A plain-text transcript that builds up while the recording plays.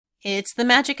It's the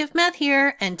magic of math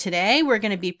here, and today we're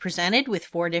going to be presented with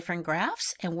 4 different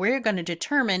graphs, and we're going to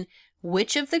determine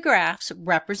which of the graphs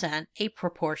represent a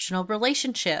proportional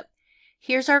relationship.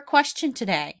 Here's our question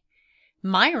today.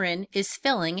 Myron is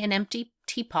filling an empty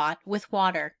teapot with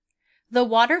water. The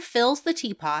water fills the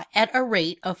teapot at a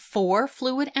rate of 4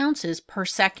 fluid ounces per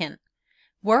second.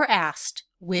 We're asked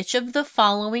which of the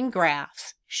following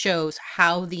graphs shows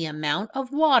how the amount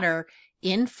of water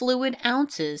in fluid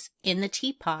ounces in the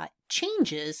teapot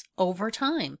changes over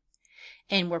time.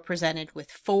 And we're presented with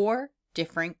 4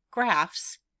 different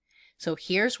graphs. So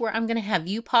here's where I'm going to have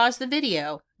you pause the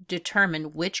video,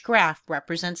 determine which graph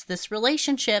represents this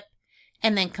relationship,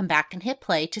 and then come back and hit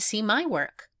play to see my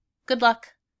work. Good luck.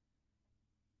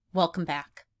 Welcome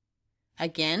back.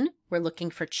 Again, we're looking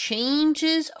for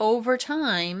changes over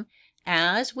time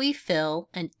as we fill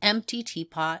an empty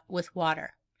teapot with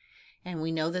water. And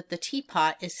we know that the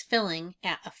teapot is filling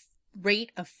at a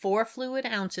rate of 4 fluid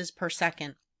ounces per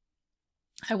second.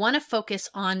 I want to focus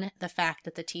on the fact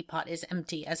that the teapot is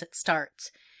empty as it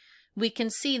starts. We can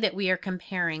see that we are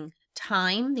comparing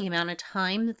time, the amount of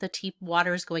time that the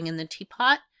water is going in the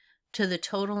teapot, to the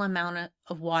total amount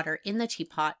of water in the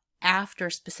teapot after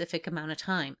a specific amount of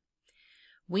time.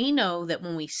 We know that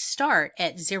when we start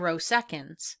at 0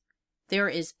 seconds, there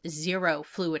is 0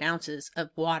 fluid ounces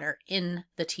of water in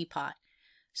the teapot.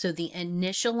 So the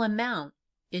initial amount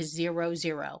is 0,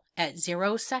 0. At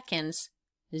 0 seconds,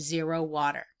 0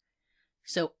 water.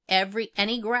 So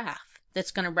any graph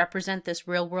that's going to represent this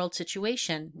real world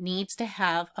situation needs to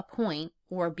have a point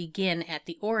or begin at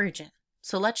the origin.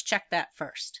 So let's check that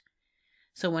first.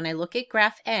 So when I look at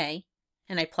graph A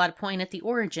and I plot a point at the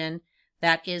origin,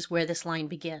 that is where this line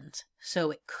begins.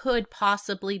 So it could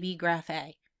possibly be graph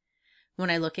A. When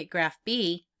I look at graph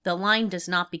B, the line does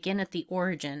not begin at the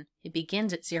origin. It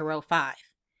begins at 0, 5.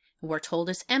 We're told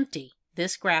it's empty.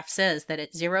 This graph says that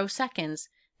at 0 seconds,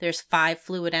 there's 5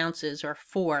 fluid ounces, or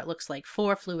 4, it looks like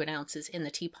 4 fluid ounces in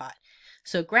the teapot.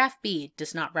 So graph B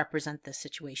does not represent this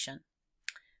situation.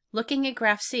 Looking at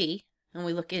graph C, and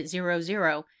we look at 0,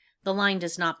 0, the line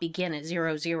does not begin at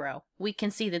 0, 0. We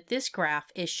can see that this graph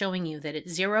is showing you that at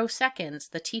 0 seconds,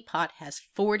 the teapot has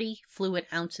 40 fluid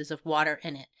ounces of water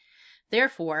in it.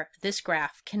 Therefore, this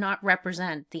graph cannot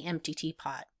represent the empty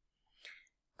teapot.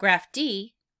 Graph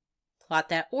D, plot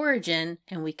that origin,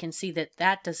 and we can see that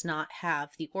that does not have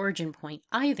the origin point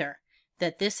either,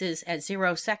 that this is at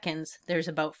 0 seconds, there's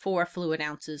about 4 fluid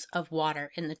ounces of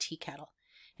water in the tea kettle.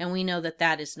 And we know that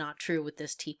that is not true with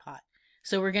this teapot.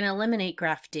 So we're going to eliminate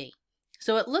graph D.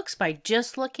 So it looks by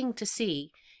just looking to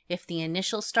see if the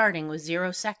initial starting was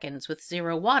 0 seconds with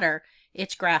 0 water,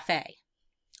 it's graph A.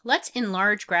 Let's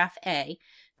enlarge graph A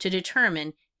to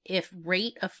determine if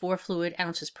rate of 4 fluid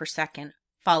ounces per second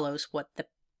follows what the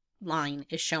line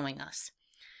is showing us.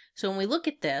 So when we look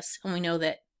at this and we know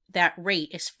that that rate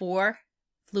is 4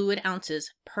 fluid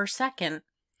ounces per second,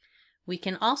 we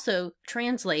can also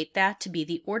translate that to be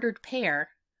the ordered pair,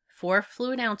 4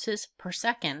 fluid ounces per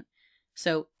second.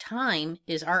 So time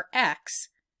is our X,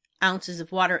 ounces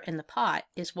of water in the pot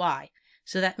is Y.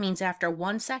 So that means after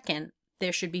 1 second,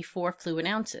 there should be 4 fluid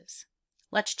ounces.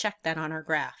 Let's check that on our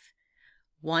graph.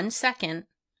 1 second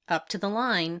up to the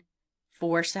line,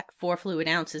 4 fluid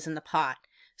ounces in the pot.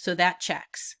 So that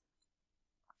checks.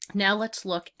 Now let's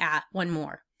look at one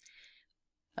more.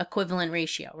 Equivalent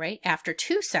ratio, right? After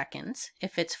 2 seconds,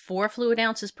 if it's 4 fluid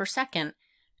ounces per second,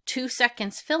 2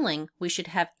 seconds filling, we should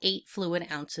have 8 fluid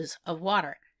ounces of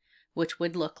water, which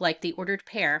would look like the ordered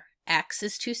pair. X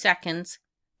is 2 seconds,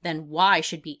 then Y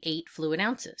should be 8 fluid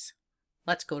ounces.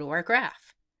 Let's go to our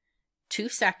graph. 2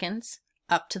 seconds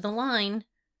up to the line,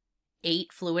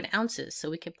 8 fluid ounces. So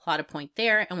we can plot a point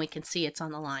there and we can see it's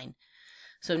on the line.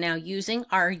 So now using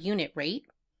our unit rate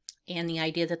and the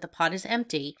idea that the pot is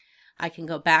empty, I can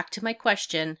go back to my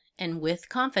question and with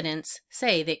confidence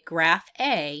say that graph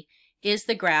A is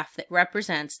the graph that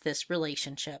represents this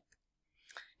relationship.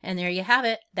 And there you have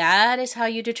it. That is how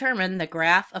you determine the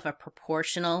graph of a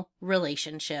proportional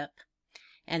relationship.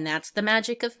 And that's the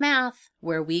magic of math,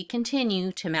 where we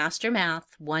continue to master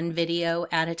math 1 video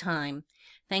at a time.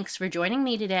 Thanks for joining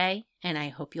me today, and I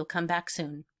hope you'll come back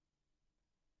soon.